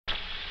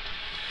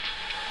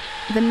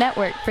the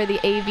network for the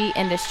AV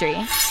industry.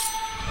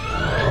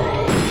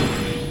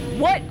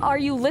 What are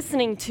you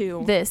listening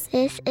to? This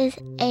is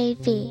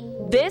AV.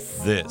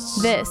 This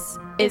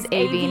is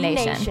AV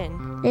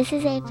Nation. This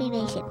is AV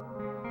Nation.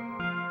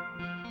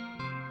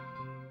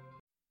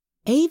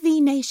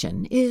 AV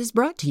Nation is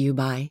brought to you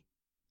by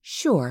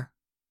Shure,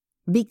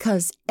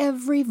 because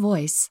every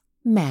voice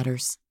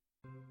matters.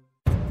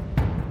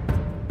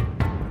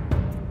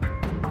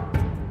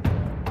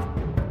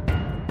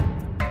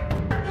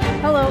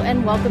 Hello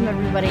and welcome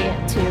everybody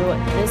to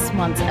this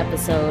month's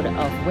episode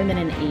of Women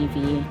in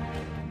AV.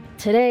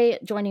 Today,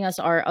 joining us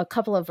are a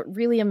couple of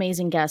really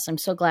amazing guests. I'm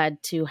so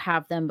glad to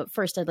have them. But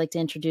first, I'd like to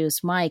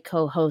introduce my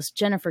co-host,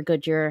 Jennifer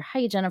Goodyear.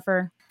 Hi,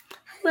 Jennifer.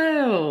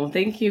 Hello.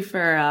 Thank you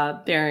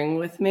for bearing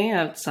with me.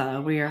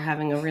 We are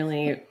having a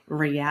really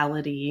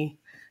reality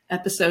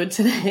episode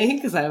today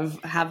because I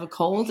have a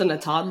cold and a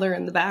toddler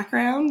in the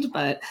background.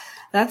 But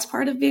that's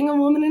part of being a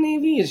woman in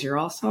AV is you're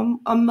also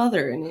a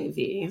mother in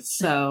AV.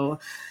 So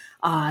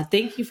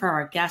thank you for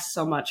our guests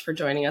so much for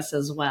joining us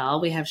as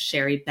well. We have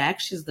Sherry Beck.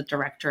 She's the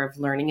Director of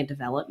Learning and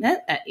Development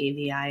at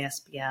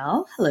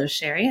AVI-SPL. Hello,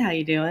 Sherry. How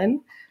you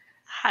doing?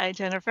 Hi,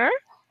 Jennifer.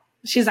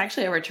 She's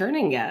actually a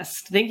returning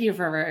guest. Thank you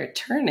for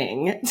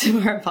returning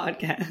to our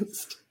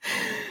podcast.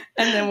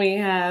 And then we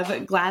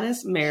have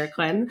Gladys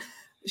Mariquin.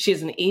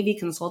 She's an AV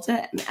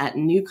consultant at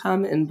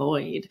Newcomb and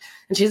Boyd.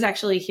 And she's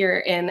actually here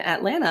in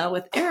Atlanta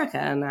with Erica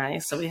and I.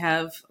 So we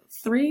have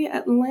 3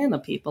 Atlanta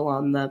people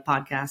on the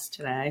podcast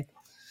today.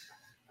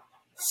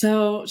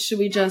 So should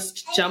we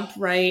just jump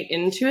right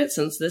into it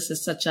since this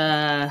is such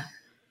a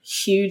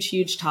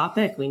huge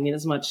topic? We need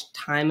as much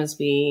time as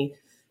we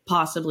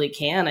possibly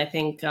can. I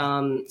think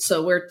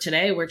so we're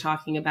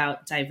talking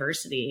about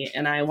diversity,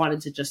 and I wanted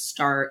to just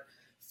start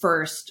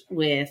first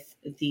with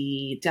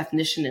the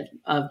definition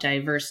of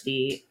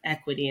diversity,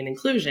 equity, and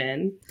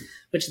inclusion,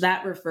 which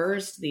that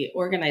refers to the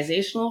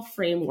organizational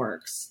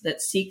frameworks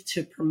that seek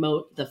to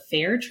promote the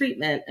fair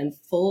treatment and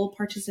full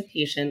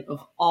participation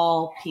of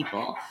all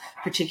people,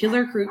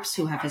 particular groups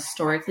who have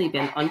historically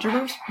been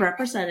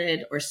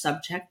underrepresented or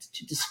subject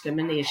to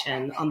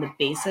discrimination on the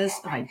basis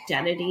of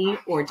identity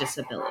or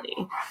disability.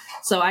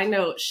 So I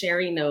know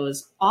Sherry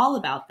knows all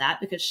about that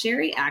because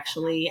Sherry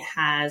actually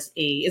has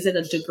is it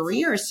a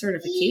degree or a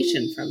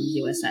certification from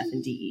USF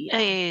and DEI?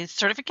 A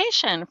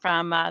certification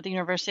from the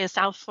University of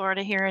South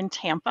Florida here in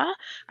Tampa.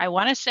 I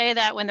want to say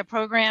that when the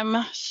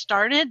program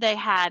started, they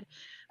had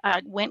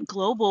went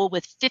global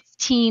with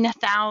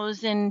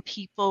 15,000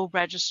 people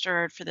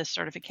registered for this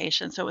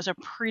certification. So it was a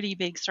pretty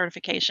big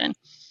certification.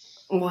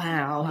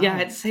 Wow. Yeah,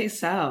 I'd say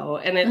so.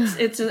 And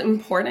it's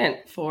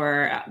important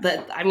for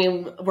that. I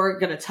mean, we're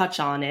going to touch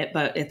on it,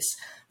 but it's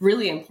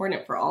really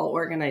important for all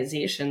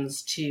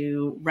organizations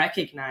to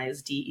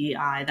recognize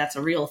DEI. That's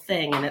a real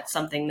thing, and it's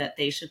something that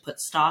they should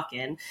put stock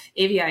in.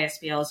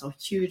 AVI-SPL is a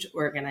huge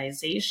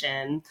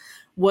organization.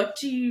 What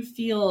do you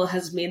feel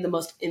has made the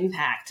most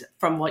impact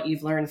from what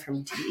you've learned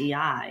from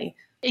DEI?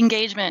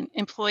 Engagement,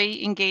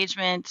 employee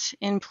engagement,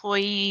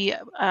 employees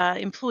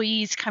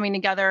coming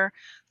together.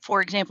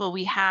 For example,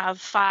 we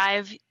have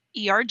 5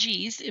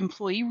 ERGs,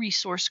 employee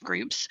resource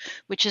groups,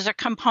 which is a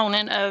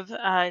component of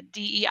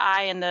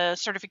DEI, and the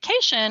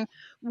certification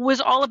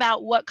was all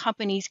about what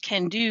companies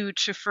can do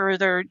to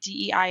further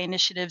DEI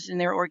initiatives in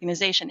their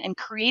organization. And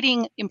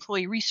creating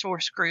employee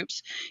resource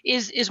groups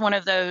is one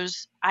of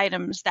those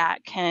items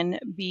that can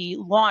be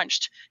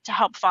launched to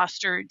help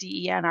foster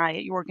DE&I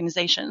at your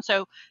organization.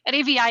 So at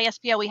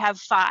AVI-SPL, we have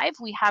 5.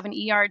 We have an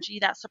ERG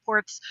that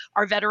supports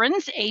our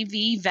veterans.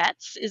 AV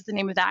Vets is the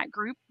name of that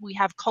group. We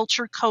have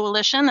Culture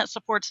Coalition that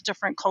supports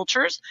different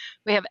cultures.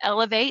 We have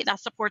Elevate that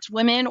supports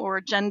women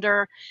or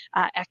gender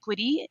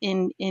equity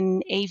in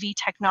AV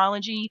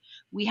technology.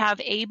 We have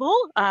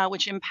ABLE,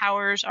 which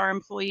empowers our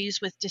employees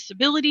with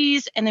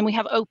disabilities. And then we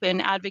have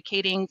Open,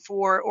 advocating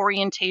for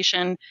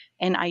orientation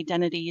and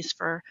identities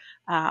for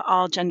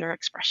all gender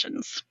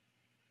expressions.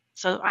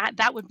 So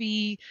that would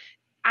be,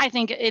 I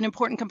think, an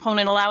important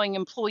component, allowing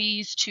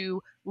employees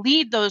to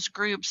lead those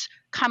groups,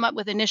 come up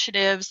with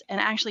initiatives, and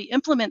actually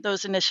implement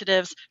those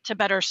initiatives to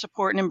better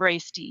support and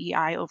embrace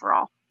DEI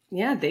overall.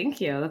 Yeah,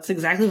 thank you. That's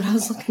exactly what I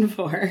was looking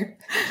for.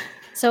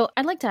 So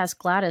I'd like to ask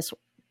Gladys,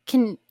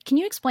 can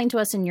you explain to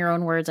us in your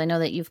own words, I know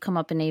that you've come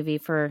up in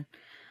AV for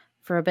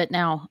a bit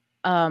now,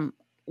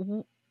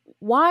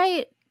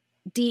 why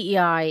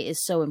DEI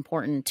is so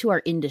important to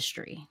our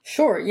industry?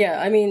 Sure.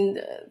 Yeah. I mean,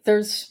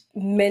 there's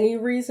many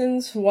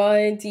reasons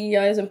why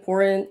DEI is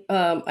important.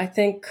 I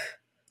think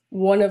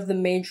one of the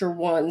major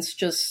ones,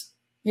 just,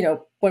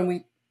 when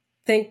we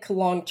think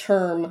long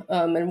term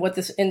and what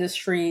this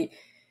industry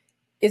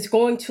is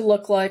going to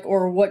look like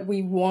or what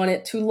we want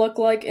it to look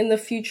like in the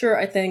future,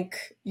 I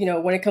think,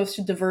 when it comes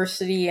to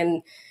diversity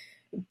and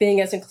being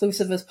as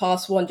inclusive as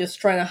possible and just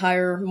trying to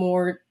hire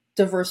more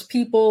diverse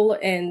people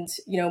and,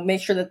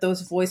 make sure that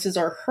those voices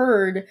are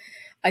heard,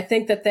 I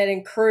think that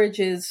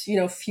encourages,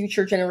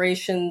 future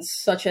generations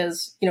such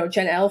as,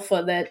 Gen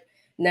Alpha that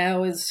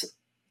now is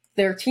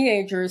they're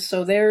teenagers,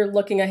 so they're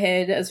looking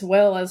ahead as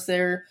well as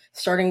they're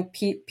starting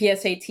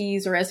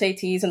PSATs or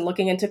SATs and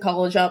looking into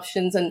college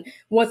options and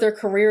what their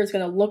career is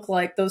going to look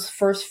like those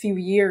first few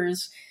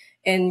years,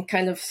 and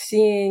kind of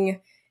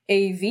seeing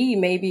AV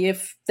maybe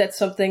if that's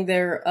something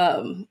they're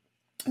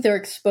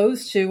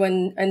exposed to,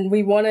 and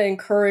we want to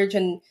encourage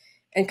and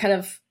kind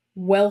of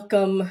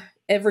welcome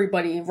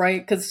everybody,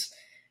 right? Because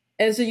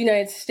as the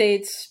United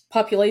States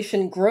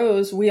population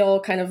grows, we all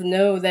kind of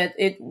know that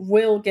it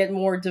will get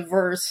more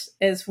diverse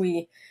as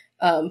we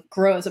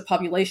grow as a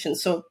population.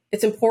 So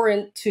it's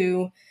important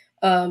to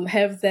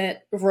have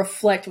that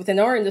reflect within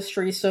our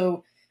industry.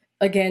 So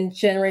again,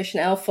 Generation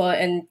Alpha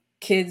and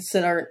kids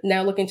that are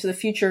now looking to the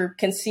future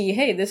can see,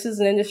 hey, this is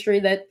an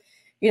industry that,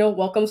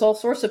 welcomes all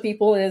sorts of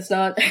people, and it's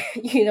not,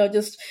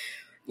 just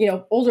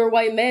older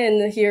white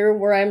men here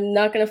where I'm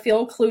not going to feel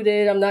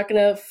included. I'm not going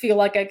to feel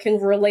like I can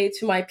relate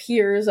to my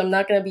peers. I'm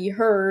not going to be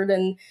heard,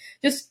 and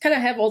just kind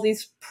of have all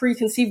these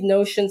preconceived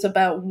notions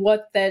about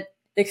what that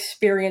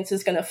experience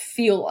is going to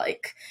feel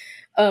like.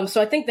 So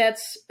I think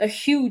that's a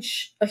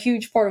huge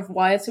part of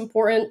why it's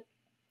important.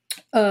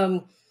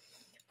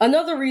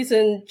 Another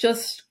reason,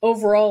 just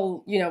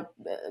overall,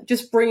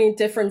 just bringing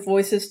different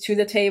voices to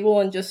the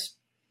table and just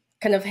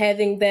kind of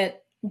having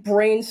that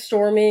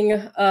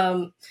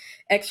brainstorming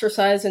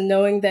exercise, and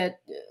knowing that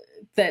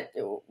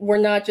we're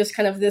not just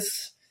kind of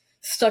this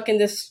stuck in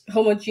this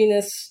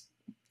homogeneous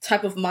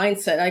type of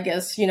mindset, I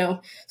guess,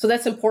 so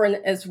that's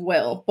important as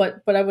well.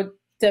 But I would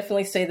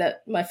definitely say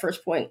that my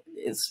first point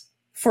is,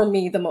 for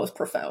me, the most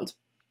profound.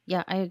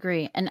 Yeah, I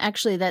agree. And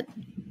actually that,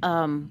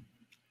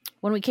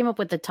 when we came up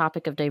with the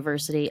topic of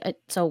diversity,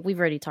 so we've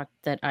already talked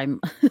that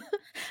I'm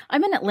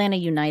an Atlanta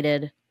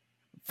United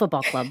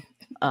football club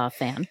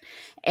fan,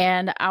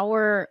 and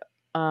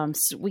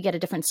we get a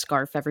different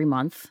scarf every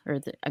month,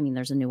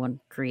 there's a new one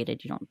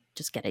created. You don't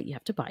just get it, you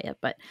have to buy it.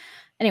 But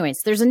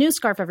anyways, there's a new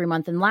scarf every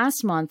month. And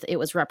last month it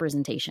was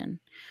representation,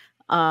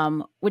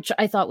 which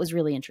I thought was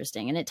really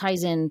interesting. And it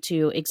ties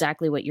into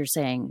exactly what you're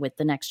saying with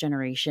the next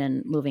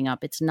generation moving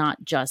up. It's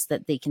not just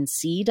that they can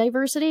see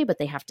diversity, but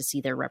they have to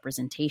see their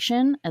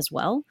representation as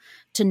well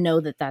to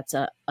know that that's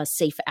a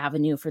safe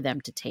avenue for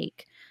them to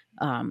take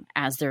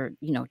as they're,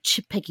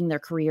 picking their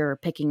career,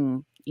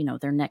 picking,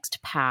 their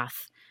next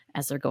path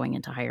as they're going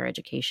into higher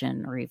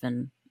education, or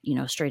even,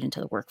 straight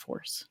into the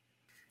workforce.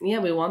 Yeah,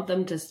 we want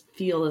them to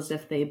feel as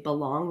if they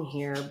belong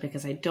here,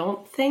 because I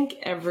don't think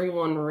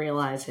everyone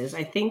realizes.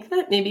 I think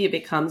that maybe it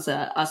becomes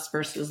a us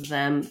versus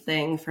them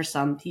thing for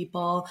some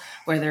people,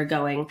 where they're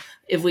going,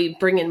 if we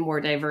bring in more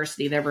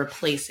diversity, they're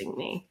replacing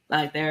me.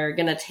 Like, they're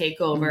going to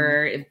take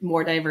over. If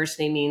more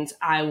diversity means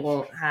I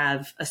won't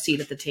have a seat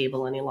at the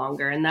table any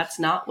longer. And that's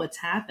not what's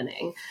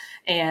happening.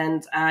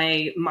 And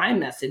my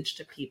message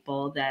to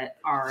people that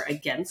are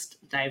against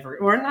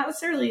or not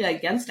necessarily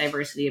against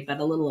diversity, but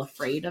a little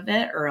afraid of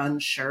it or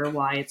unsure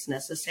why it's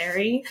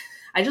necessary,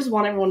 I just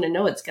want everyone to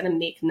know it's going to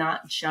make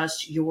not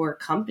just your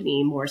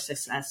company more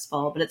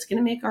successful, but it's going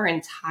to make our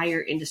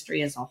entire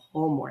industry as a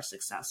whole more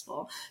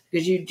successful,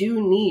 because you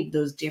do need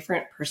those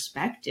different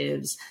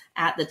perspectives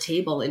at the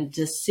table in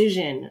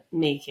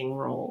decision-making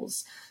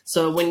roles.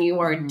 So when you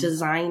are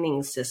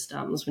designing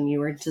systems, when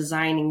you are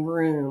designing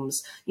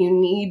rooms, you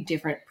need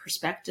different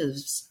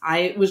perspectives.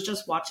 I was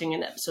just watching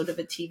an episode of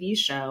a TV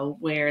show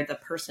where the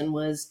person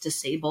was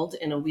disabled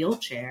in a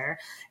wheelchair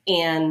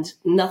and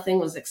nothing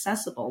was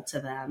accessible to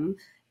them.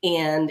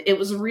 And it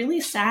was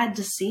really sad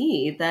to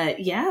see that,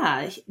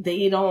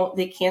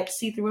 they can't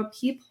see through a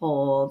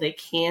peephole. They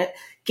can't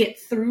get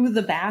through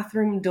the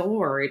bathroom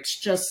door. It's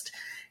just,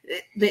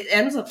 it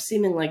ends up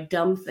seeming like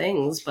dumb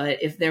things.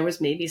 But if there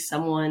was maybe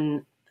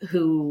someone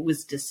who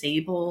was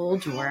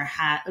disabled, or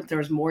there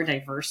was more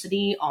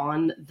diversity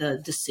on the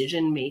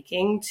decision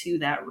making to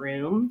that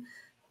room,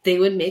 they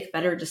would make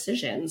better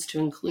decisions to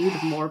include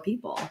more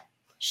people.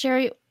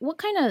 Sherry, what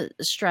kind of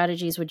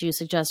strategies would you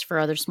suggest for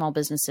other small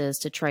businesses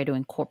to try to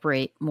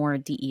incorporate more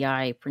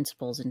DEI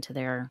principles into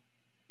their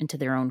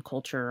own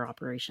culture or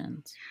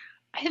operations?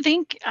 I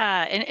think,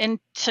 and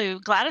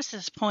to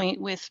Gladys's point,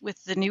 with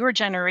the newer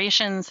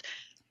generations,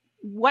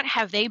 what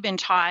have they been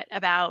taught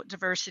about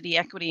diversity,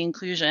 equity,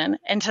 inclusion?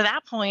 And to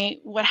that point,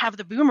 what have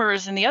the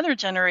boomers and the other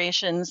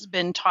generations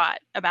been taught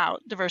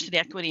about diversity,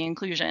 equity,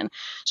 inclusion?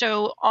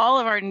 So all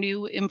of our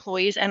new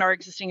employees and our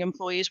existing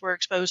employees were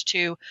exposed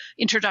to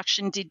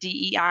Introduction to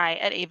DEI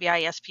at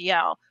AVI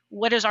SPL.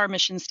 What is our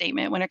mission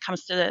statement when it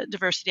comes to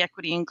diversity,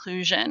 equity,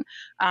 inclusion?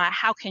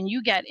 How can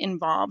you get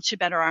involved to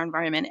better our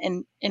environment?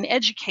 And in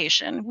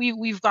education,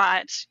 we've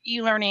got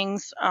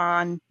e-learnings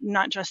on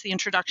not just the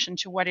introduction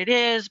to what it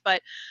is,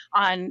 but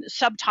on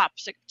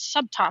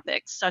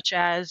subtopics such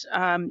as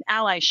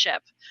allyship,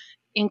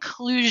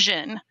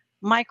 inclusion,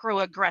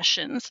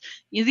 microaggressions.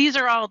 These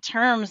are all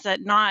terms that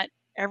not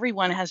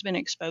everyone has been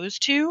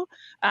exposed to.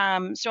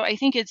 So I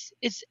think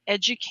it's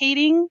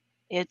educating.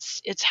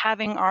 It's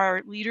having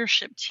our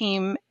leadership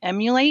team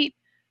emulate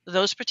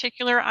those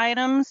particular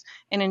items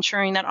and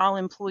ensuring that all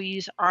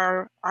employees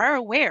are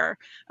aware,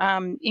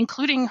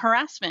 including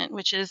harassment,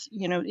 which is,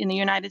 in the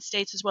United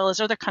States as well as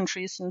other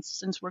countries,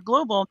 since we're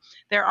global,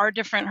 there are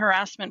different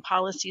harassment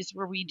policies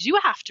where we do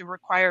have to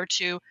require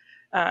to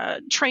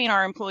train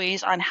our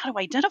employees on how to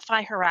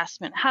identify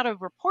harassment, how to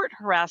report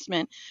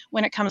harassment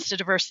when it comes to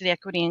diversity,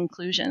 equity, and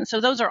inclusion. So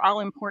those are all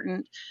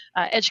important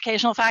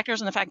educational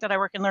factors. And the fact that I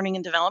work in learning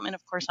and development,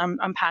 of course,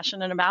 I'm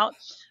passionate about,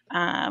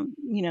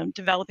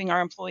 developing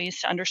our employees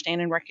to understand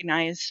and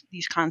recognize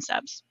these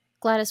concepts.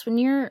 Gladys, when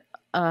you're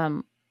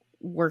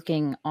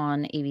working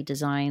on AV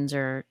designs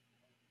or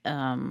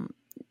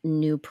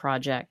new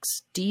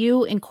projects, do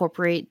you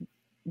incorporate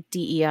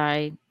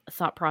DEI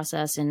thought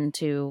process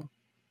into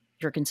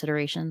your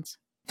considerations?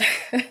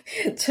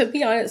 To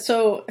be honest,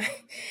 so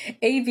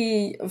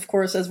AV, of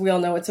course, as we all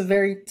know, it's a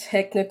very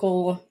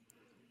technical,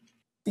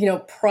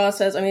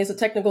 process. I mean, it's a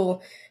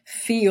technical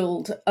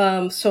field.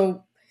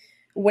 So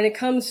when it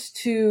comes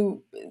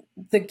to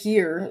the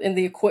gear and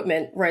the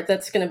equipment, right,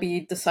 that's going to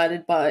be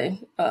decided by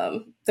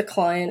the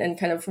client and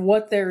kind of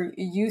what they're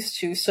used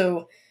to.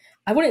 So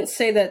I wouldn't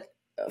say that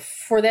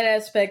for that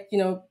aspect,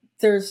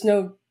 there's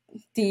no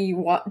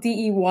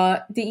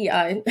DEI,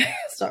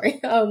 sorry,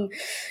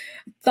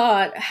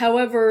 thought.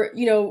 However,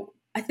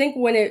 I think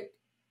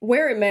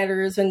where it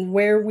matters and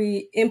where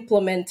we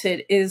implement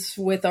it is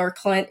with our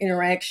client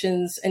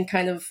interactions and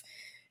kind of,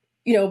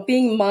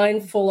 being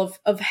mindful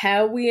of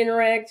how we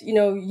interact,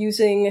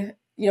 using,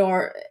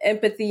 our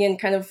empathy and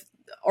kind of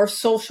our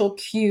social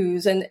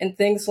cues and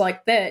things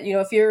like that.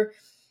 If you're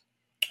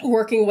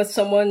working with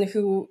someone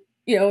who,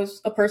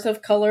 is a person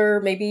of color,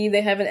 maybe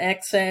they have an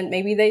accent,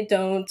 maybe they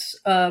don't,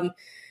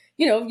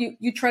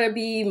 you try to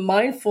be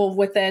mindful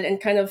with that and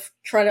kind of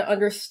try to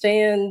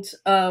understand,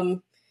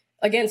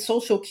 again,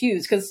 social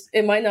cues, because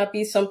it might not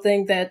be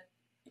something that,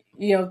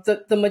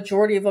 the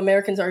majority of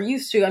Americans are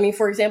used to. I mean,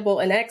 for example,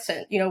 an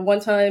accent,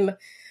 one time,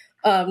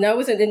 now I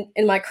wasn't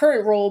in my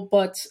current role,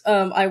 but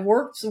I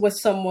worked with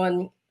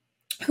someone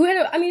who had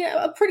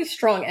a pretty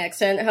strong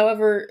accent.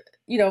 However,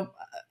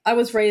 I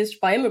was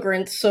raised by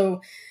immigrants,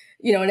 so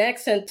an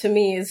accent to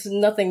me is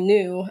nothing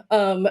new.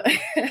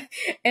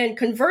 And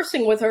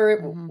conversing with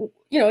her,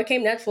 it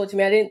came naturally to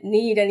me. I didn't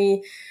need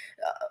any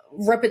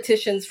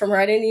repetitions from her.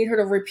 I didn't need her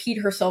to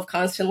repeat herself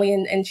constantly.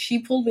 And she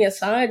pulled me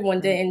aside one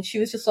day and she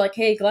was just like,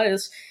 "Hey,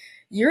 Gladys,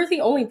 you're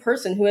the only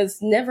person who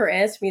has never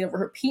asked me to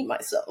repeat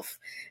myself."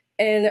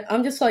 And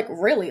I'm just like,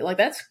 really? Like,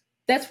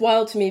 that's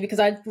wild to me, because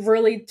I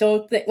really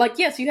don't think, like,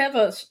 yes, you have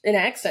an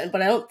accent,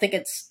 but I don't think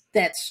it's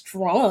that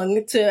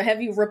strong to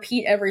have you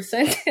repeat every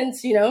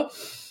sentence,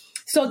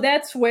 So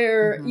that's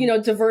where,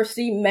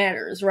 diversity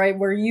matters, right?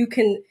 Where you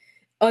can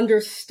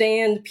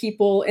understand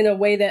people in a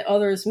way that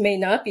others may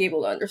not be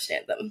able to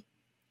understand them.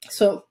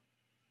 So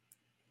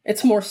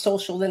it's more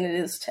social than it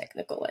is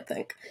technical, I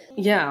think.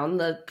 Yeah, on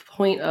the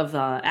point of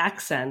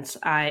accents,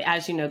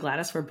 as you know,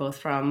 Gladys, we're both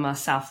from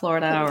South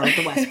Florida or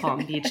the West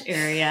Palm Beach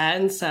area.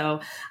 And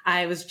so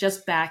I was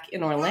just back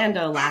in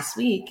Orlando last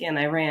week and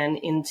I ran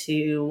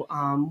into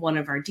one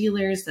of our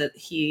dealers that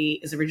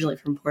he is originally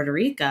from Puerto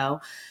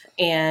Rico.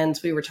 And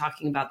we were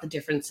talking about the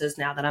differences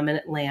now that I'm in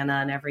Atlanta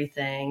and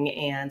everything.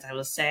 And I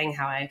was saying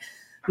how I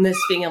miss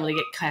being able to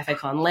get cafe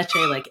con leche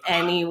like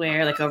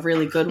anywhere, like a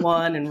really good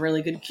one and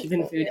really good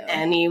Cuban food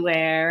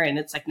anywhere. And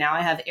it's like now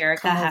I have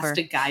Erica has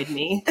to guide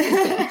me.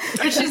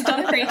 But she's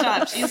done a great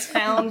job. She's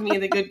found me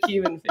the good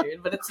Cuban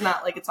food, but it's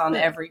not like it's on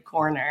every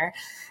corner.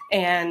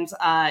 And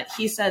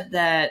he said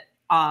that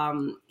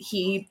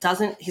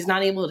he's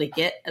not able to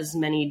get as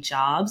many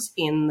jobs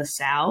in the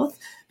South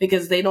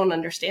because they don't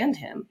understand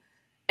him.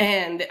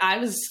 And I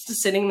was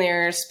sitting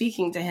there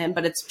speaking to him,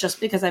 but it's just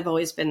because I've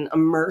always been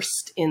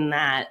immersed in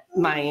that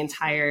my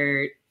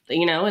entire,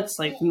 it's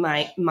like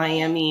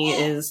Miami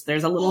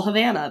there's a little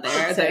Havana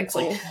there. Exactly. It's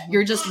like,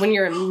 you're just, when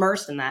you're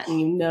immersed in that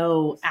and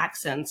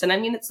accents. And I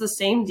mean, it's the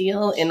same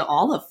deal in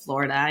all of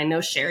Florida. I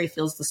know Sherry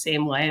feels the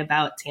same way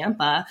about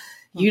Tampa.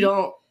 You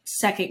don't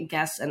second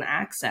guess an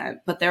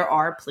accent, but there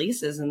are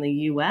places in the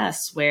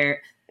US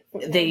where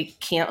they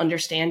can't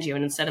understand you.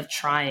 And instead of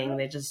trying,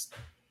 they just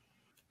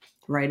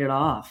write it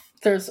off.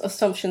 There's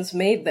assumptions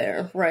made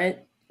there, right?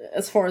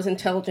 As far as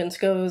intelligence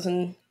goes.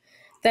 And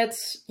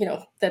that's,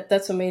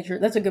 that's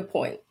a good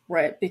point,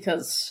 right?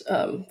 Because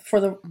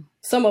for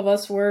some of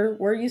us,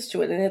 we're used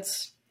to it. And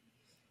it's,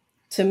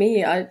 to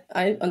me, I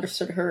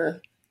understood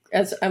her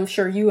as I'm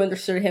sure you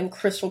understood him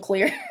crystal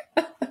clear.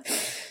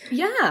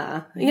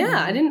 Yeah.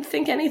 I didn't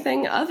think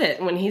anything of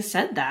it when he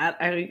said that.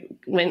 I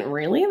went,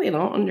 really? They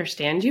don't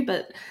understand you?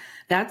 But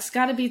that's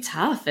got to be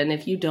tough. And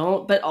if you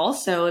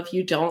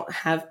don't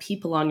have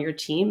people on your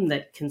team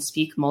that can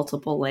speak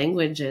multiple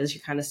languages,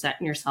 you're kind of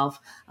setting yourself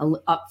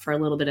up for a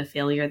little bit of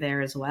failure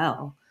there as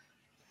well.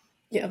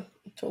 Yeah,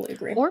 totally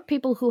agree. Or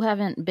people who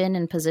haven't been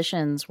in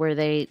positions where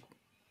they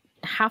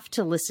have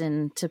to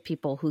listen to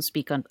people who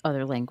speak on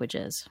other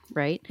languages,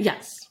 right?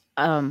 Yes.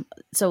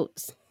 So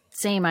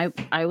same,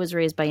 I was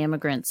raised by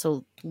immigrants.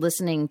 So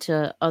listening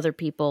to other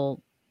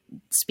people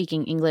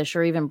speaking English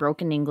or even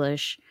broken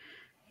English,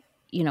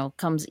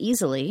 comes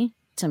easily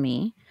to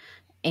me.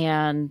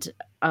 And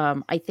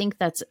I think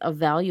that's a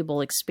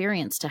valuable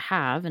experience to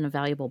have and a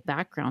valuable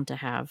background to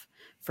have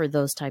for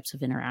those types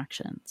of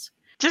interactions.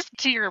 Just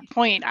to your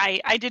point,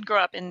 I did grow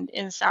up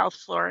in South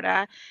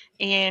Florida,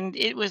 and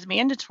it was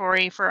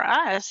mandatory for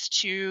us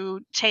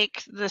to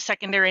take the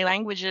secondary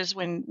languages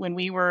when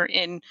we were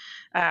in,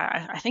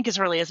 I think as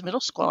early as middle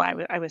school,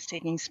 I was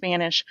taking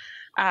Spanish.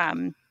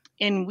 And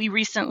we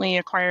recently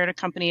acquired a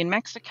company in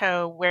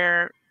Mexico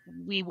where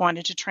we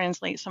wanted to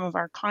translate some of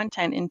our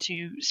content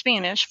into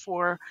Spanish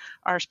for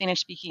our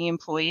Spanish-speaking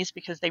employees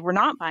because they were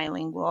not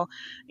bilingual.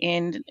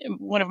 And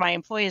one of my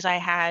employees I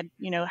had,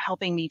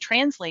 helping me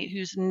translate,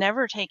 who's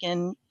never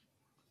taken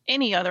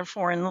any other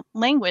foreign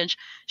language,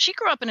 she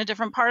grew up in a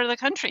different part of the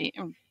country,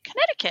 in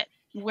Connecticut,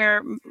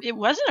 where it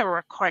wasn't a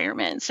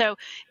requirement. So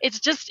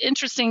it's just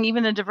interesting,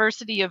 even the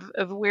diversity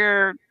of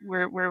where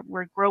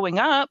we're growing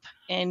up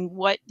and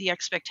what the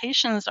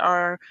expectations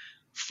are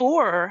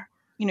for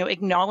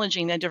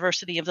acknowledging the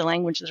diversity of the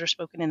languages that are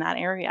spoken in that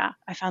area.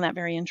 I found that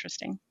very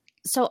interesting.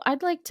 So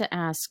I'd like to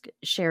ask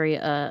Sherry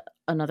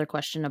another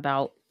question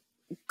about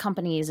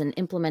companies and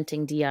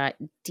implementing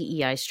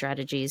DEI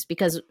strategies,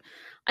 because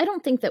I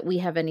don't think that we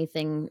have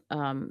anything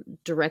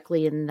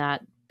directly in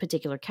that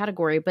particular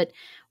category. But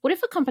what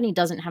if a company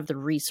doesn't have the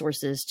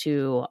resources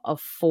to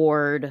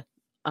afford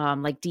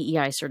like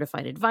DEI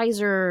certified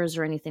advisors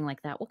or anything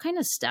like that? What kind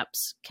of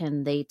steps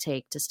can they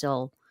take to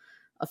still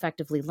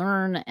effectively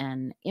learn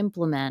and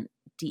implement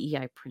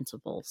DEI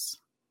principles?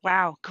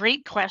 Wow,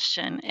 great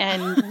question.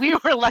 And we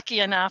were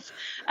lucky enough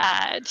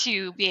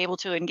to be able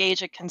to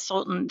engage a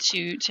consultant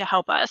to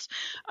help us.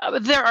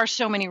 There are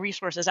so many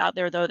resources out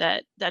there, though,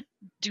 that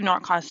do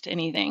not cost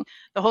anything.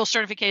 The whole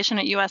certification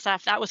at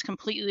USF, that was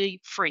completely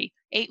free,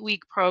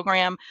 8-week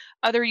program.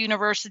 Other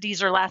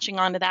universities are latching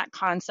onto that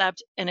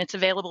concept, and it's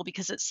available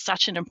because it's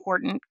such an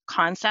important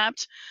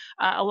concept.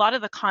 A lot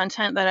of the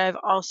content that I've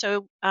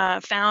also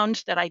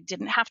found that I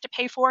didn't have to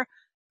pay for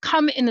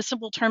come in the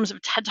simple terms of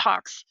TED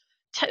Talks.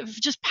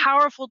 Just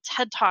powerful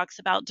TED Talks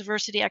about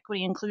diversity,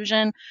 equity,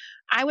 inclusion.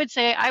 I would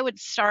say I would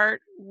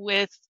start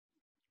with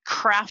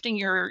crafting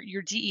your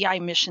DEI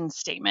mission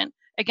statement.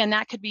 Again,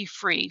 that could be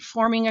free.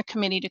 Forming a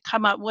committee to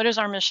come up, what is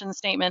our mission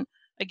statement?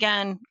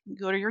 Again,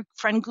 go to your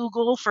friend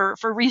Google for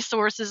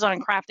resources on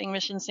crafting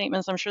mission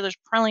statements. I'm sure there's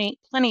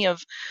plenty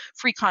of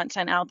free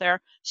content out there.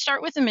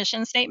 Start with a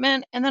mission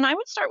statement, and then I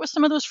would start with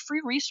some of those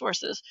free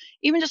resources.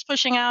 Even just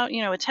pushing out,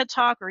 a TED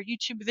Talk or a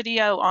YouTube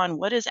video on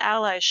what is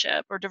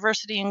allyship or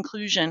diversity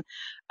inclusion.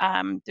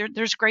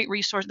 There's great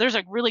resource. There's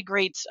a really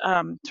great,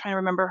 trying to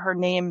remember her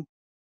name.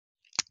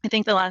 I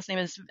think the last name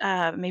is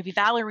maybe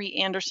Valerie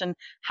Anderson,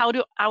 How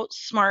to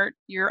Outsmart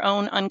Your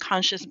Own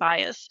Unconscious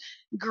Bias.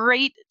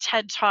 Great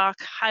TED Talk,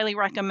 highly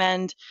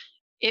recommend.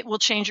 It will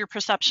change your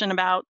perception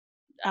about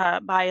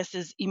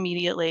biases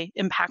immediately.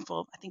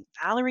 Impactful. I think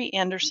Valerie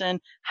Anderson,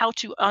 How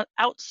to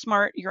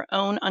Outsmart Your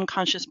Own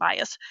Unconscious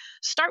Bias.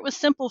 Start with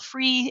simple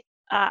free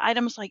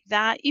items like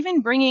that. Even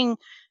bringing,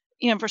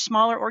 for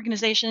smaller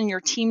organization,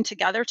 your team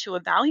together to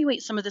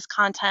evaluate some of this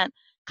content.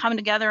 Come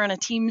together in a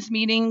Teams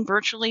meeting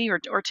virtually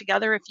or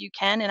together if you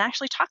can, and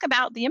actually talk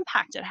about the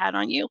impact it had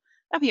on you.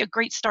 That'd be a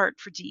great start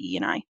for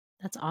DE&I.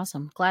 That's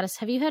awesome. Gladys,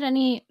 have you had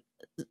any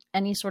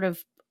sort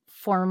of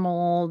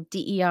formal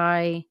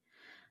DEI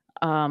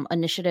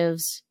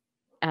initiatives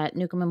at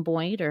Newcomb and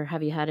Boyd, or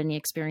have you had any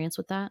experience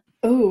with that?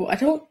 Oh, I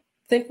don't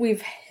think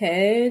we've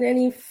had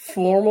any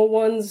formal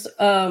ones.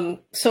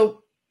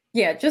 So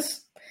yeah,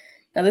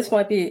 now, this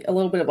might be a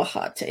little bit of a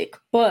hot take,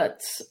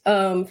 but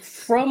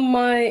from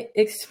my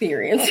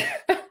experience,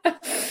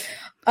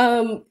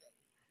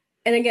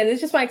 and again,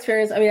 it's just my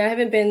experience. I mean, I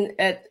haven't been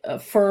at a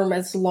firm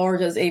as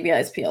large as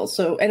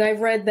AVI-SPL. And I've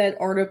read that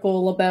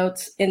article about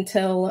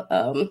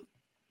Intel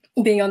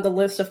being on the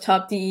list of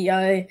top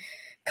DEI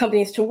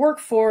companies to work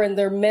for, and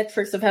their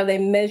metrics of how they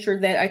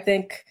measured that. I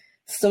think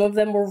some of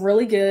them were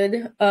really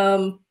good.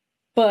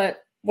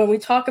 But when we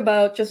talk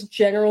about just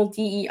general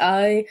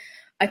DEI,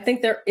 I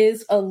think there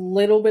is a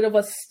little bit of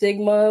a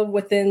stigma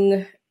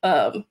within,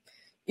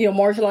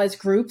 marginalized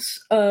groups.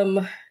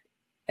 And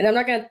I'm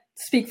not going to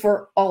speak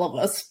for all of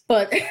us,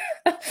 but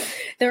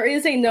there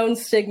is a known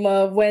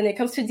stigma when it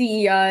comes to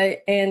DEI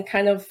and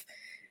kind of,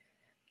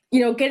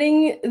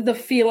 getting the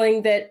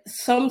feeling that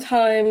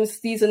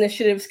sometimes these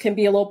initiatives can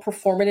be a little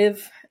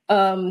performative.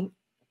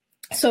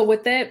 So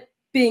with that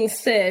being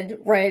said,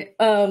 right,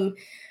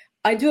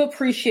 I do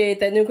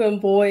appreciate that Newcomb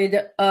and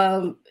Boyd,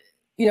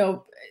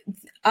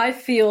 I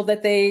feel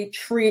that they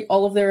treat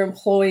all of their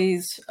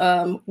employees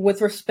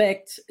with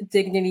respect,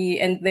 dignity,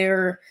 and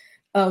they're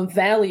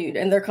valued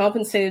and they're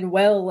compensated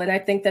well. And I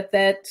think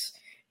that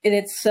in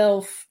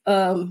itself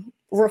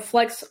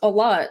reflects a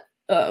lot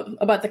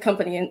about the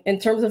company in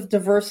terms of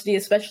diversity,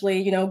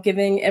 especially,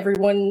 giving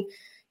everyone,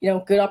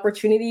 good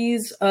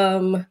opportunities,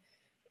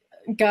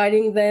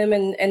 guiding them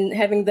and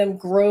having them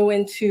grow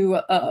into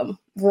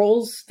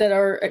roles that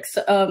are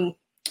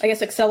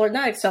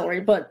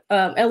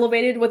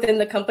elevated within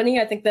the company.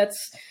 I think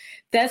that's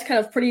that's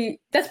pretty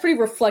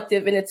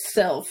reflective in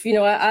itself. You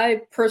know,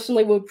 I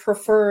personally would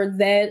prefer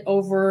that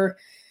over,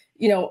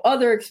 you know,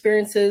 other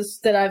experiences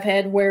that I've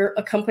had where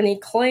a company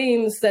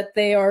claims that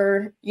they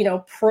are, you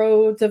know,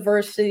 pro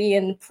diversity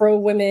and pro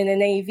women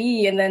in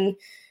AV, and then,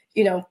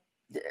 you know,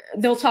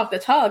 they'll talk the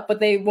talk, but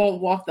they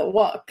won't walk the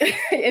walk,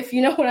 if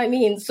you know what I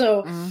mean.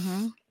 So,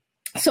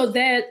 so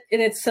that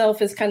in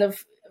itself is kind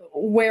of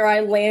where I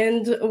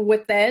land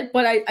with that.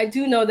 But I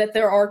do know that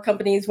there are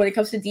companies, when it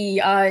comes to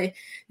DEI,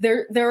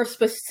 there are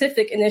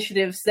specific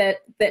initiatives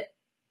that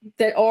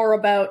are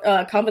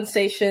about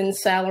compensation,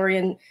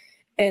 salary,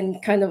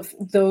 and kind of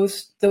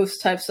those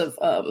types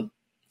of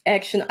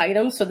action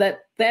items. So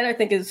that I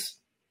think is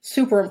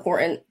super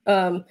important.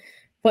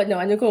 But no,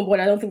 I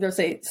don't think there's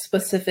a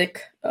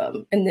specific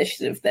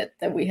initiative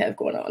that we have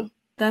going on.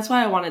 That's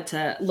why I wanted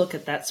to look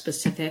at that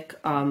specific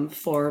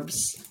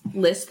Forbes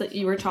list that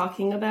you were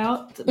talking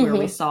about, where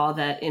we saw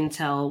that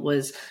Intel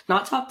was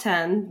not top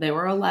 10, they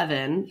were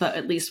 11, but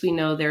at least we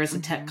know there's a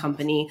tech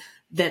company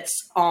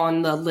that's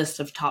on the list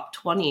of top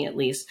 20 at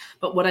least.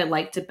 But what I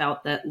liked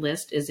about that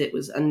list is it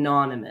was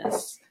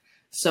anonymous.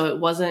 So it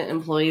wasn't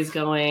employees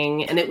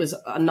going, and it was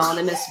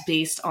anonymous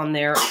based on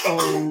their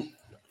own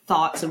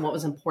thoughts and what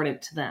was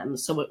important to them.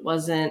 So it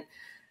wasn't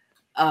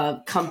a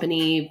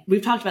company,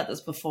 we've talked about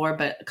this before,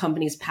 but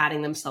companies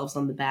patting themselves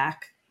on the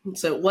back.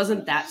 So it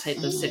wasn't that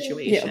type of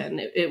situation.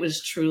 Yeah. It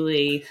was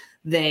truly,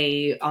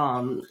 they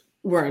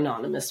were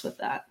anonymous with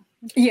that.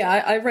 Yeah,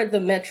 I read the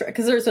metric,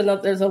 because there's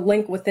a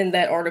link within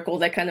that article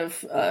that kind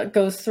of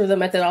goes through the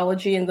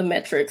methodology and the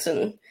metrics,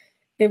 and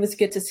it was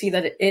good to see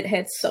that it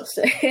had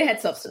substance. It had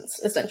substance,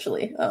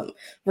 essentially,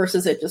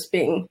 versus it just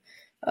being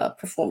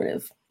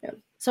performative. Yeah.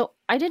 So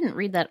I didn't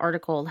read that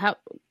article.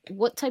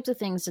 What types of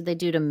things did they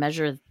do to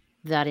measure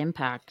that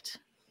impact?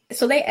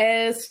 So they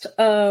asked,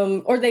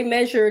 or they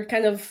measured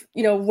kind of,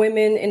 you know,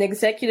 women in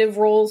executive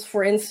roles,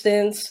 for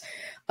instance.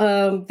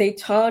 They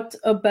talked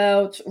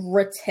about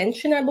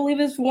retention, I believe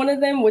is one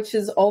of them, which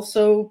is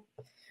also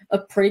a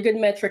pretty good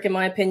metric in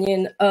my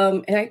opinion.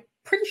 And I'm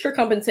pretty sure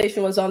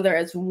compensation was on there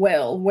as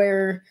well,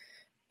 where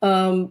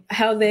how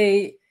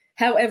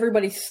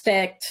everybody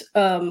stacked,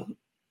 you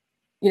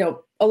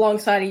know,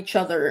 alongside each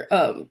other,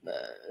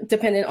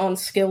 dependent on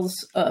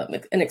skills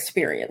and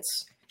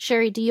experience.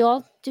 Sherry, do you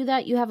all do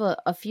that? You have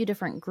a few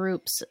different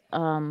groups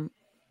and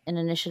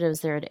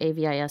initiatives there at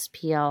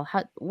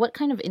AVI-SPL. What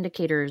kind of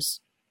indicators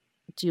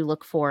do you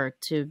look for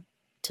to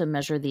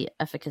measure the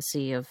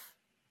efficacy of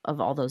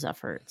all those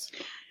efforts?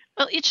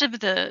 Well, each of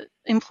the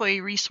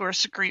employee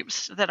resource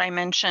groups that I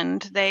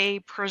mentioned, they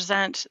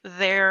present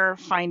their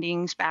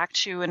findings back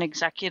to an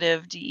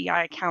executive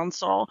DEI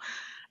council.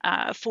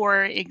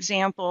 For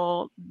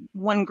example,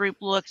 one group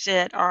looked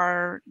at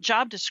our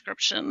job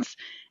descriptions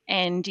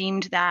and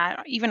deemed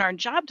that even our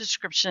job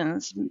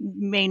descriptions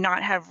may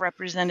not have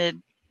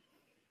represented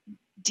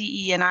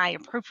DE&I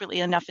appropriately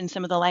enough in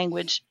some of the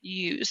language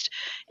used.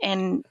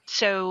 And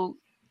so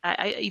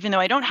even though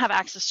I don't have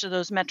access to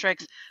those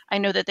metrics, I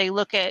know that they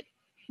look at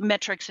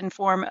metrics in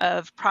form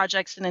of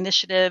projects and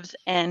initiatives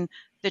and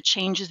the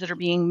changes that are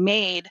being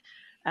made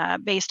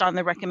based on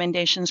the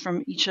recommendations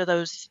from each of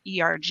those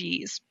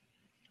ERGs.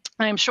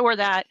 And I'm sure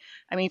that,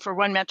 I mean, for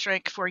one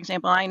metric, for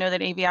example, I know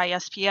that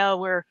AVI-SPL,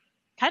 we're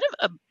kind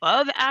of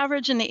above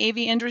average in the AV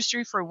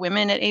industry for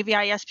women at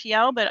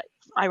AVI-SPL, but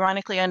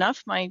ironically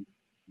enough, my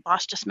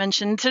boss just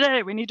mentioned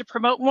today, we need to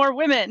promote more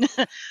women.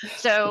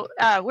 So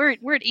we're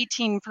at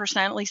 18%,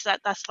 at least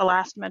that's the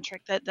last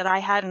metric that I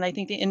had. And I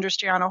think the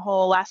industry on a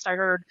whole, last I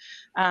heard,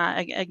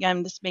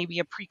 again, this may be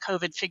a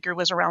pre-COVID figure,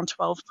 was around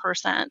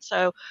 12%.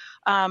 So,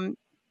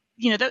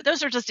 you know,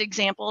 those are just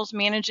examples,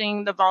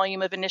 managing the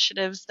volume of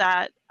initiatives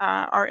that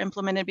are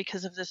implemented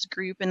because of this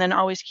group, and then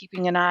always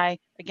keeping an eye.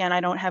 Again,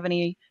 I don't have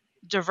any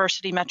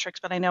diversity metrics,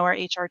 but I know our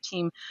HR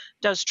team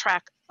does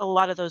track a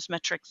lot of those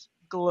metrics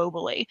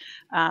globally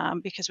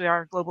because we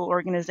are a global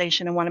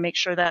organization and want to make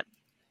sure that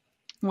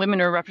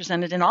women are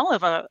represented in all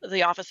of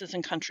the offices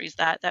and countries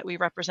that we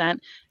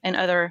represent, and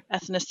other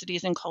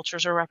ethnicities and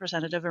cultures are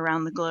representative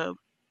around the globe.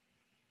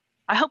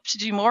 I hope to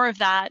do more of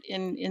that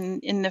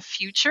in the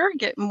future,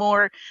 get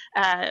more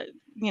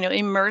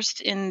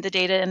immersed in the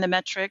data and the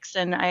metrics.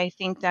 And I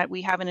think that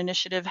we have an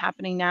initiative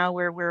happening now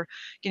where we're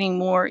getting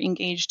more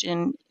engaged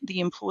in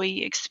the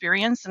employee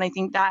experience. And I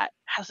think that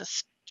has a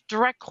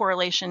direct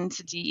correlation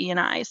to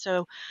DE&I.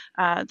 So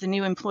the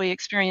new employee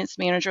experience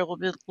manager will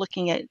be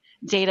looking at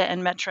data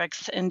and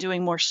metrics and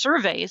doing more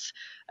surveys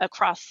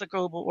across the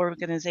global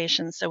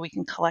organization so we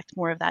can collect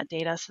more of that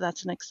data. So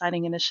that's an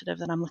exciting initiative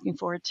that I'm looking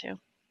forward to.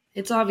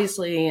 It's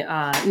obviously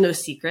no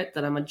secret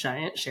that I'm a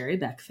giant Sherry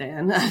Beck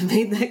fan. I've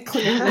made that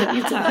clear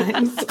many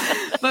times.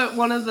 But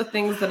one of the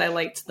things that I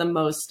liked the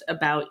most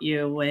about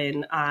you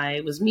when I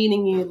was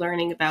meeting you,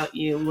 learning about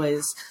you,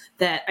 was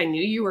that I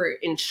knew you were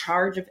in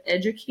charge of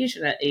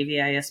education at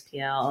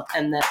AVI-SPL,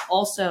 and that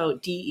also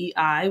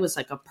DEI was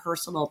like a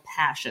personal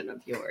passion of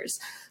yours.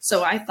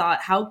 So I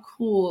thought how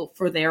cool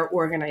for their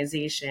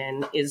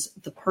organization is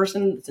the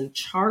person that's in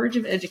charge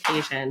of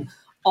education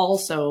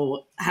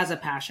also has a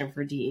passion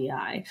for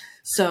DEI.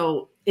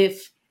 So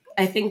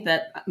I think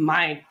that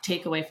my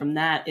takeaway from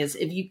that is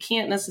if you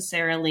can't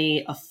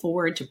necessarily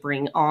afford to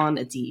bring on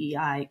a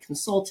DEI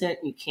consultant,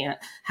 you can't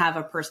have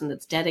a person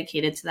that's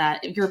dedicated to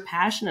that. If you're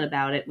passionate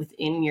about it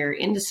within your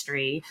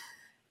industry,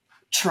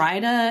 try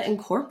to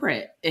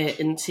incorporate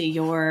it into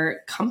your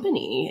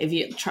company. If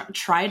you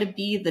try to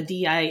be the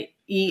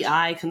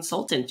DEI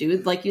consultant,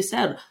 dude, like you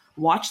said,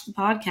 watch the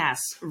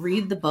podcasts,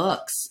 read the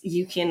books.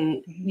 You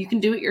can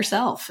do it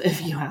yourself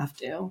if you have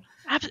to.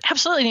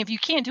 Absolutely. And if you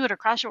can't do it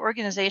across your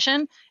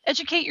organization,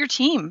 educate your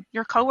team,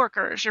 your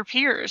coworkers, your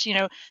peers,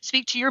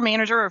 speak to your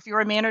manager, or if you're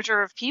a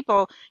manager of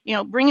people,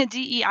 bring a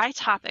DEI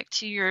topic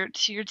to your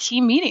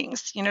team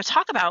meetings,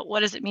 talk about what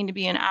does it mean to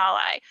be an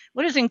ally?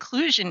 What does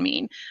inclusion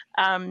mean?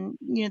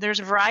 There's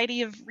a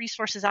variety of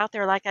resources out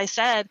there. Like I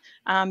said,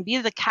 be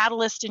the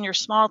catalyst in your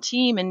small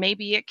team, and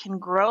maybe it can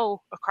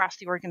grow across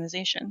the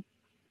organization.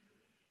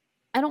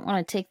 I don't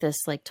want to take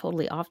this like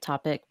totally off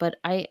topic, but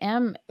I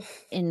am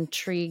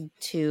intrigued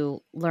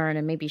to learn,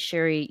 and maybe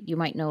Sherry, you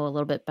might know a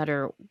little bit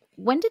better.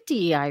 When did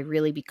DEI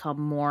really become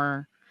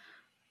more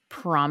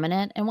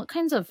prominent, and what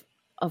kinds of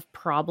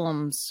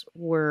problems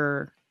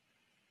were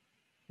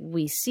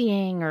we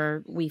seeing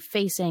or we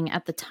facing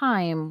at the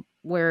time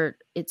where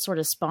it sort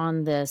of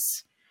spawned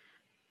this,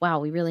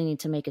 wow, we really need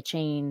to make a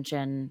change,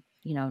 and,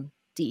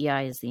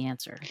 DEI is the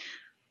answer?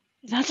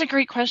 That's a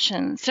great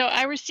question. So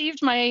I received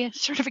my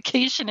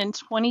certification in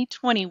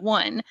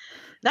 2021.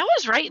 That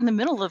was right in the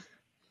middle of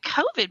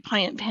COVID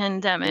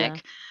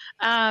pandemic.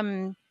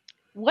 Yeah.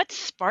 What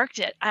sparked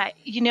it?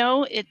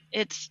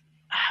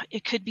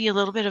 It could be a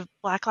little bit of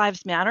Black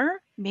Lives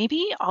Matter,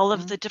 maybe all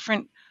of the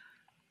different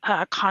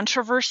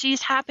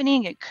controversies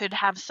happening. It could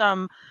have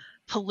some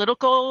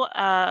political,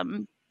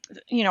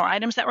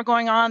 items that were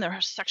going on. There were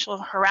sexual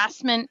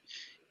harassment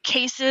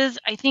cases.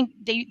 I think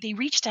they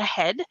reached a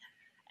head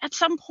at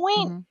some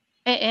point.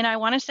 And I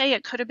want to say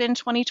it could have been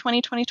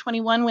 2020,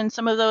 2021 when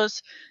some of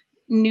those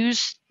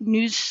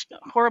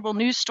horrible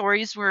news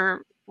stories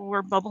were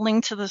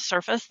bubbling to the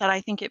surface, that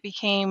I think it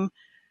became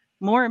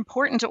more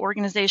important to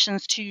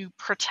organizations to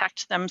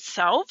protect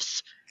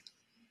themselves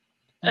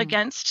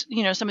against,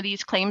 some of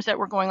these claims that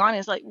were going on.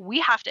 Is like, we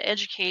have to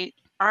educate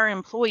our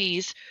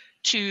employees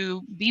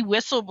to be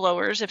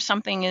whistleblowers if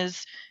something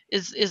is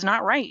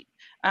not right.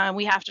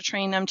 We have to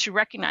train them to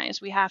recognize.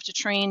 We have to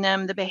train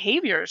them the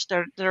behaviors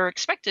that are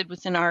expected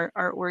within our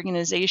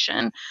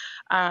organization.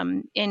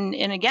 And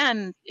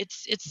again,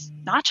 it's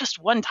not just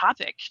one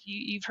topic.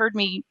 You've heard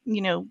me,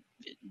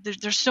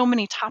 there's so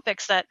many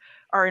topics that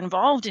are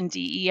involved in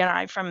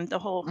DE&I, from the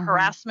whole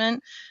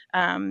harassment,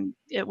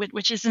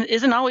 which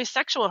isn't always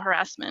sexual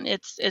harassment.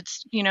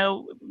 It's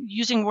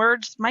using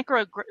words,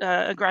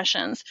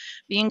 microaggressions,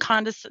 being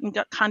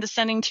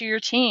condescending to your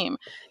team.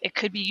 It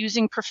could be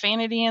using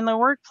profanity in the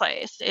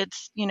workplace.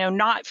 It's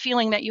not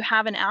feeling that you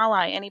have an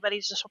ally, anybody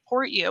to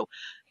support you.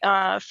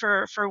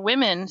 For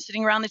women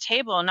sitting around the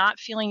table, not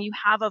feeling you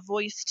have a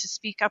voice to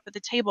speak up at the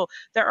table.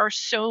 There are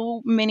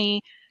so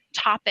many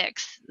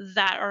topics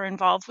that are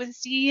involved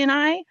with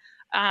DE&I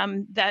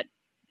that,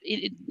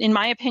 in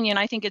my opinion,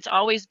 I think it's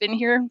always been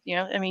here.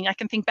 I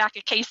can think back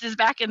at cases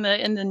back in the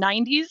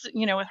 90s,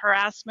 with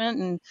harassment,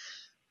 and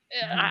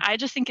I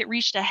just think it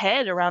reached a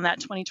head around that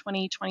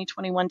 2020,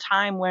 2021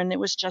 time when it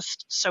was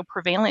just so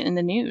prevalent in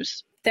the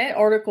news. That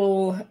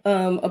article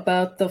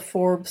about the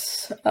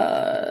Forbes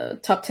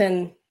top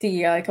 10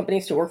 DEI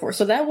companies to work for.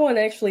 So that one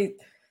actually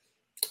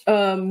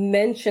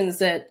mentions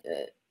that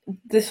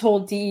this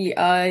whole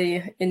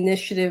DEI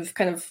initiative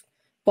kind of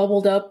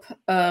bubbled up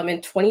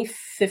in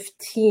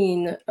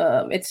 2015.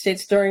 It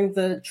states during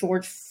the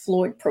George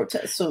Floyd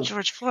protests. So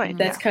George Floyd.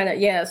 That's kind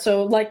of,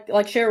 So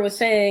like Cher was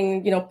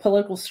saying,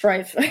 political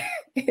strife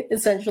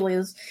essentially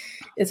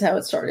is how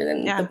it started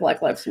in the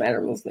Black Lives Matter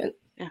movement.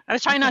 Yeah. I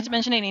was trying not to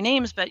mention any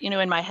names, but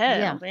in my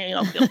head,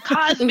 Bill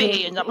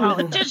Cosby and the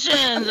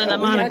politicians and the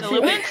Monica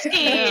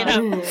Lewinsky. I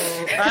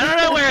don't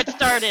know where it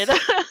started.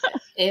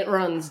 It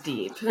runs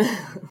deep.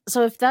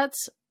 So if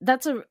that's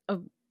a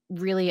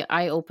really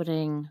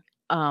eye-opening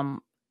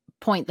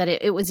point, that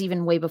it was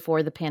even way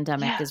before the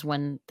pandemic is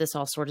when this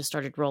all sort of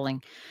started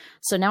rolling.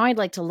 So now I'd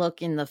like to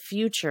look in the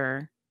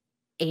future,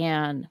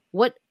 and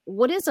what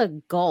is a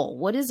goal?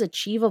 What is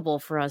achievable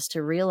for us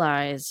to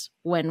realize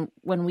when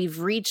we've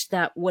reached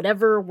that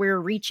whatever we're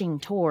reaching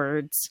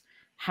towards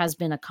has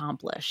been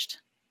accomplished?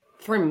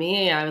 For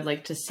me, I would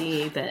like to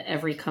see that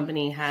every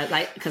company has,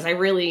 because I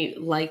really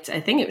liked, I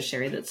think it was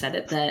Sherry that said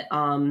it, that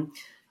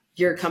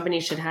your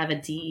company should have a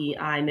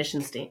DEI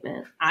mission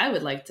statement. I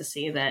would like to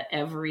see that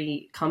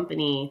every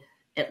company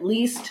at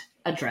least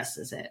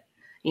addresses it.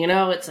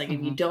 It's like,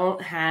 if you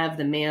don't have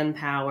the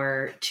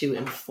manpower to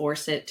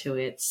enforce it to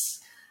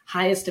its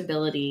highest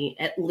ability,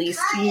 at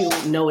least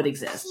it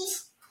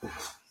exists.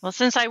 Well,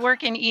 since I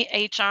work in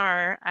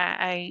HR,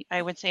 I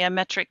would say a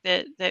metric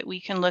that we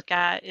can look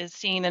at is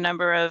seeing the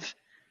number of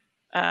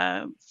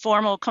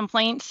formal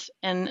complaints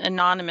and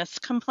anonymous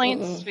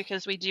complaints,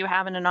 because we do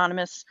have an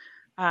anonymous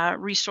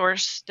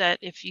resource that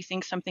if you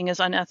think something is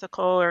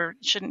unethical or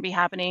shouldn't be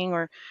happening,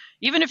 or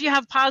even if you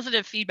have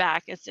positive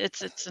feedback,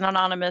 it's an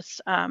anonymous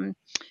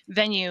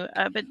venue.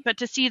 But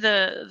to see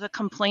the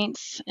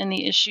complaints and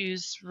the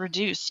issues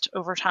reduced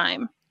over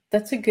time.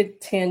 That's a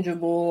good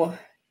tangible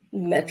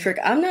metric.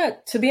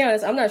 To be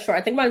honest, I'm not sure.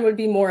 I think mine would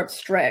be more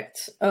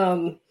abstract.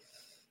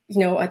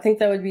 I think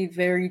that would be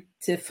very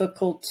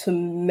difficult to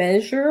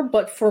measure.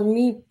 But for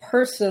me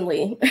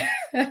personally,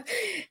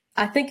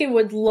 I think it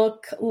would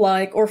look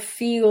like or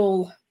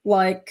feel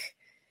like,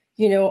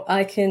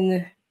 I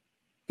can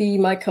be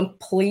my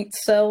complete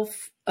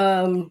self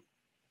in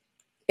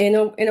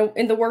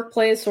the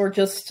workplace or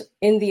just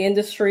in the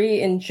industry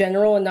in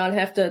general, and not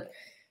have to,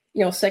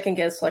 second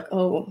guess like,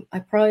 oh, I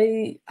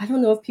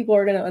don't know if people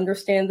are going to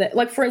understand that.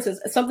 Like, for instance,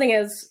 something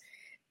as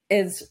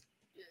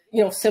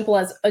simple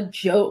as a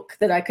joke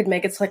that I could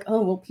make. It's like,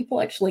 oh, will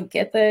people actually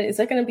get that? Is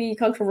that going to be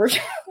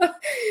controversial?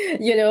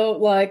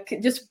 Like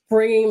just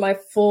bringing my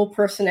full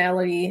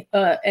personality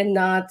and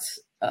not,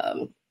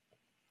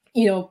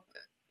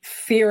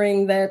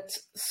 fearing that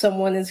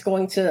someone is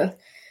going to,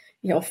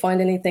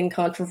 find anything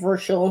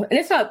controversial. And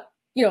it's not,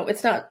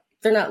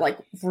 they're not like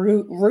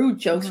rude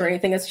jokes or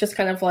anything. It's just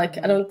kind of like,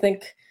 I don't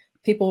think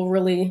people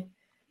really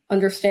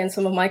understand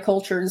some of my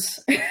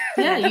cultures.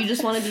 Yeah, you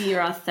just want to be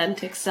your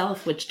authentic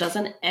self, which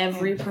doesn't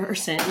every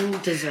person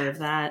deserve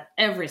that.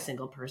 Every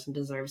single person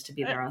deserves to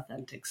be their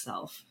authentic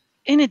self.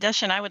 In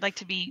addition, I would like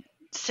to be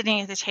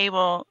sitting at the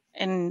table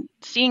and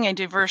seeing a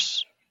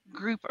diverse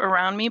group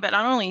around me, but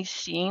not only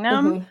seeing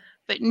them,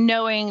 but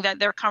knowing that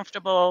they're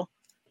comfortable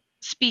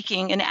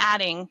speaking and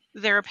adding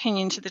their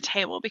opinion to the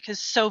table. Because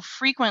so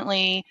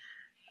frequently,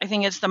 I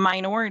think it's the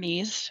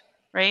minorities,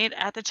 right,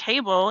 at the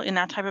table in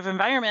that type of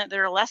environment that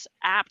are less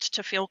apt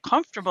to feel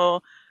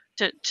comfortable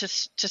to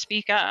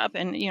speak up.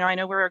 And, I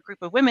know we're a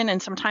group of women,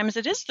 and sometimes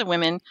it is the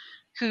women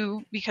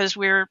who, because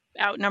we're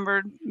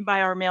outnumbered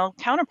by our male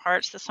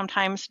counterparts, that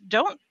sometimes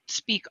don't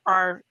speak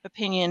our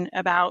opinion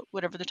about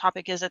whatever the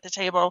topic is at the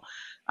table.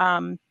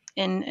 And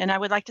I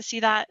would like to see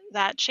that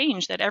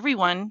change, that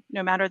everyone,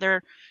 no matter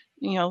their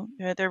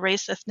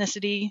race,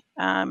 ethnicity,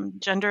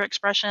 gender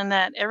expression,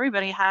 that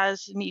everybody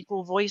has an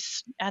equal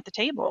voice at the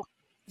table.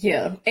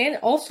 Yeah. And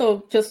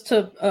also just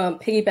to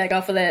piggyback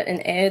off of that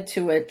and add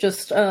to it,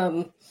 just,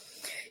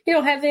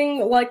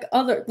 having like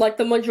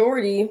the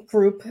majority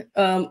group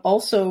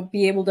also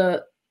be able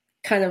to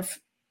kind of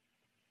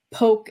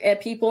poke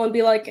at people and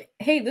be like,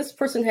 hey, this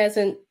person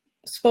hasn't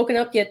spoken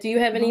up yet. Do you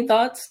have any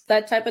thoughts?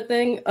 That type of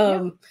thing.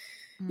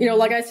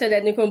 Like I said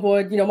at Nickel and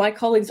Boyd, my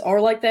colleagues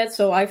are like that.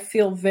 So I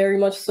feel very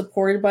much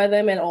supported by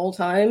them at all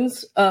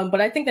times.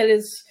 But I think that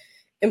is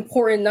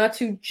important, not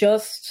to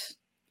just,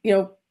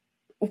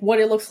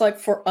 what it looks like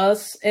for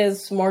us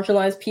as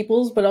marginalized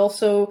peoples, but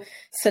also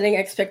setting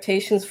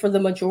expectations for the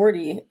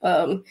majority.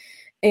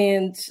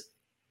 And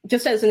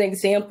just as an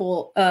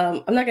example,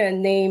 I'm not going to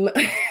name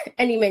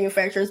any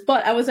manufacturers,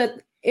 but I was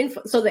at the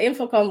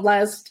InfoComm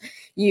last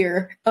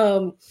year.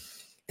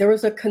 There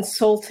was a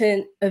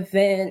consultant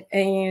event,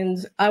 and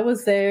I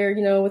was there,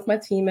 with my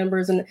team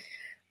members, and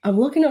I'm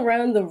looking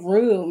around the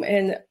room,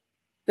 and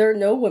there are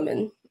no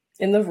women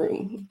in the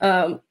room.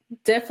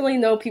 Definitely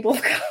no people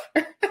of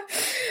color.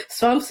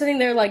 So I'm sitting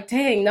there like,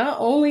 dang, not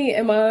only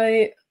am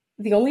I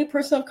the only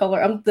person of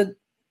color,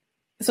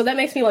 so that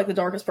makes me like the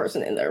darkest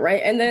person in there,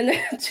 right? And then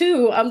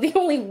two, I'm the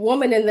only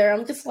woman in there.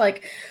 I'm just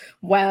like,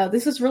 wow,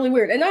 this is really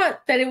weird. And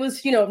not that it was,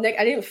 I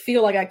didn't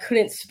feel like I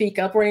couldn't speak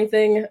up or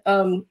anything.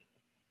 And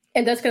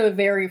that's going to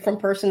vary from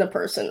person to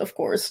person, of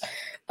course.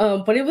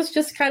 But it was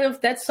just kind of,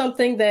 that's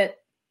something that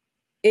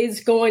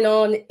is going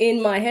on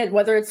in my head,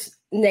 whether it's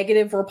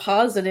negative or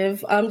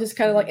positive. I'm just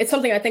kind of like, it's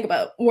something I think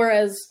about.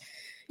 Whereas,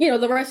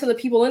 the rest of the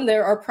people in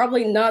there are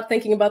probably not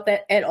thinking about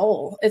that at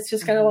all. It's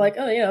just kind of like,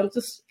 oh yeah,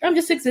 I'm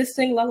just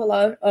existing, la la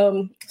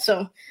la.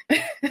 So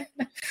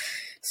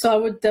I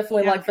would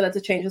definitely like for that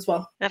to change as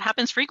well. That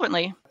happens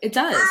frequently. It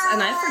does.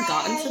 And I've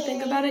forgotten to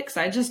think about it because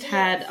I just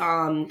had,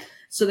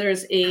 so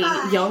there's a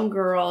young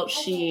girl,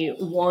 she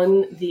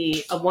won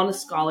a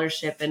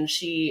scholarship, and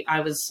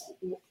I was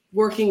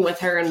working with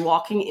her and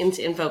walking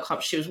into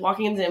InfoComm. She was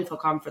walking into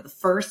InfoComm for the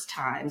first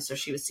time. So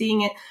she was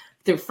seeing it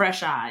through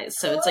fresh eyes.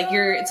 So it's like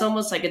it's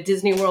almost like a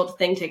Disney World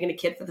thing, taking a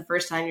kid for the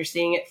first time. You're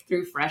seeing it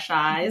through fresh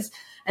eyes.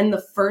 And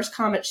the first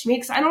comment she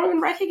makes, I don't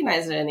even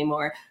recognize it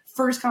anymore.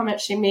 First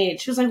comment she made,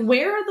 she was like,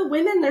 where are the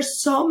women?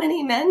 There's so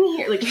many men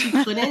here. Like, she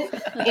couldn't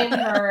in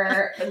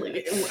her,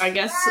 I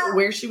guess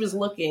where she was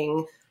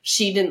looking,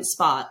 she didn't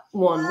spot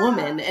one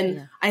woman.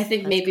 And I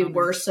think maybe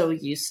we're so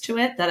used to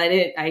it that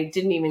I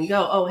didn't even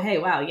go, oh, hey,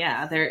 wow,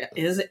 yeah, there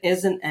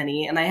isn't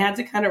any. And I had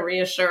to kind of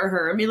reassure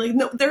her and be like,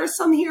 no, there are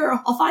some here.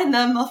 I'll find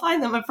them,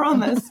 I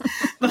promise.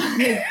 But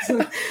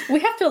we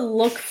have to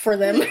look for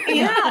them.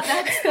 Yeah,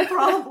 that's the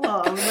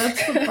problem.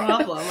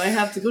 I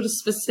have to go to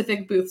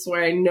specific booths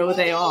where I know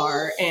they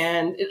are,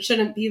 and it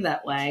shouldn't be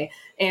that way.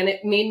 And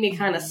it made me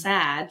kind of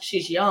sad.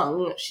 She's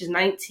young. She's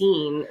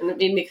 19. And it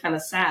made me kind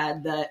of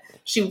sad that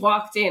she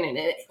walked in and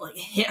it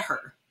hit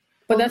her.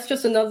 But that's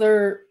just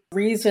another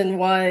reason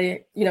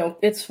why,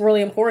 it's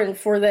really important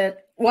for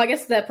that. Well, I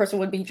guess that person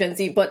would be Gen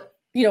Z, but,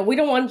 we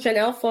don't want Gen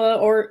Alpha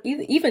or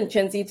even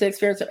Gen Z to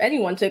experience, or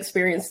anyone to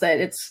experience that.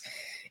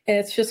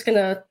 It's just going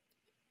to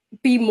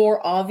be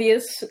more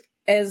obvious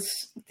as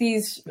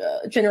these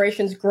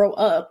generations grow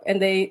up and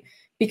they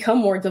become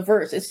more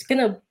diverse. It's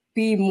going to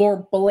be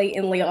more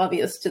blatantly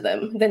obvious to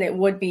them than it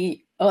would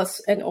be us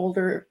and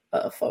older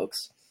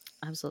folks.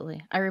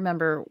 Absolutely. I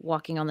remember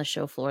walking on the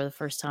show floor the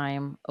first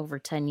time over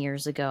 10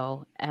 years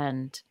ago,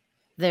 and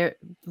there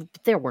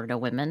were no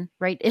women,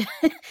 right?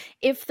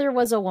 If there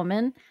was a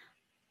woman,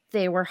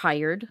 they were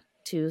hired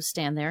to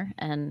stand there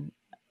and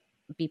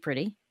be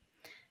pretty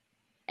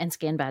and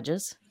scan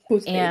badges.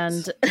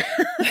 And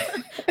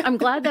I'm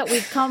glad that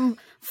we've come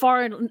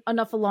far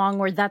enough along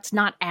where that's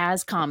not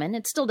as common.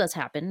 It still does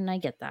happen, and I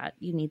get that.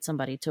 You need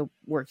somebody to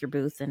work your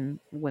booth, and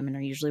women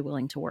are usually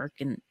willing to work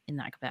in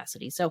that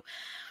capacity. So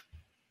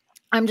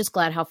I'm just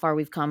glad how far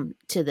we've come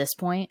to this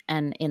point.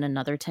 And in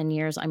another 10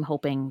 years, I'm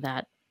hoping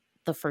that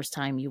the first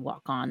time you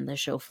walk on the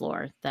show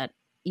floor that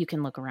you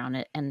can look around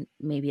it and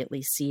maybe at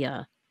least see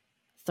a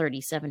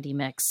 30-70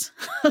 mix.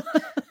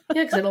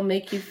 Yeah, because it'll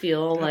make you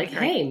feel like,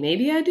 hey,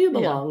 maybe I do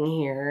belong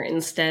here,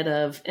 instead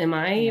of, am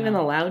I even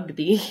allowed to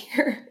be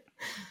here?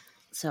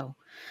 So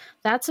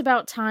that's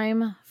about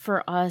time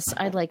for us.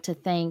 I'd like to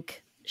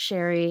thank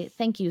Sherry.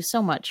 Thank you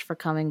so much for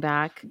coming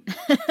back.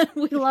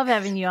 We love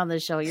having you on the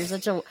show. You're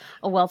such a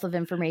wealth of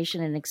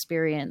information and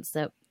experience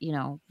that,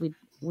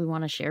 we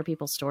want to share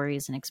people's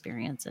stories and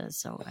experiences.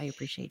 So I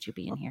appreciate you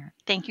being here.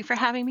 Thank you for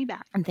having me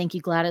back. And thank you,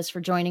 Gladys, for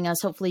joining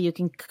us. Hopefully you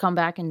can come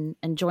back and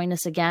join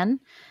us again.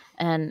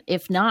 And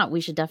if not,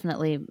 we should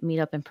definitely meet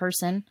up in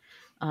person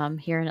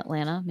here in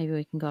Atlanta. Maybe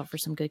we can go out for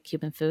some good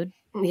Cuban food.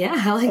 Yeah,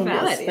 I like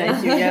that. Yes,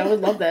 thank you. Yeah, I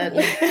would love that.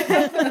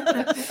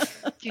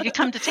 You could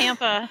come to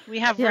Tampa. We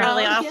have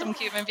really awesome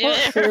Cuban food.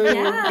 True.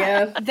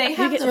 Yeah. They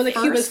have where the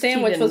Cuban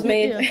sandwich was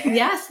made.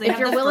 Yes, they have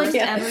the first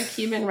ever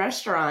Cuban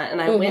restaurant,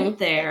 and I went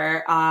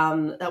there.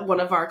 One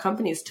of our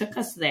companies took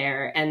us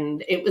there,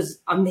 and it was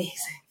amazing.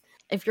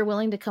 If you're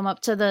willing to come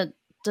up to the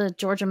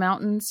Georgia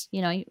mountains,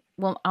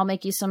 I'll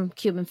make you some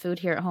Cuban food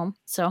here at home.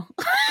 So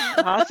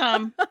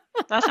awesome.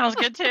 That sounds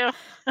good too.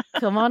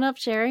 Come on up,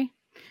 Sherry.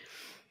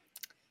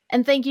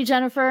 And thank you,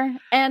 Jennifer.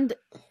 And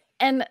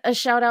a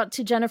shout out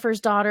to Jennifer's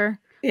daughter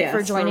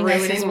for joining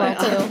us as well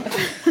too.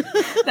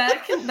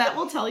 That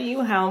will tell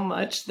you how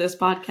much this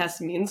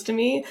podcast means to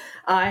me.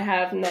 I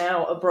have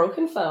now a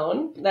broken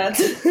phone.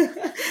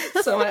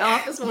 So my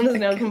office phone is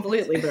now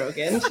completely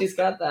broken. She's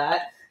got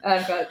that.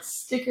 I've got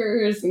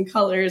stickers and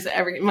colors.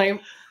 My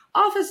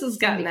office has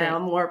got now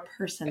more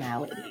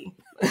personality.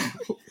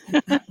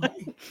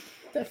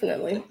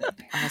 Definitely.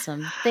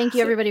 Awesome. Thank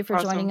you, everybody, for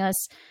joining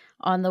us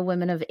on the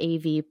Women of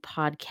AV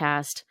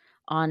podcast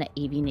on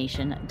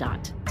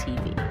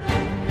avnation.tv.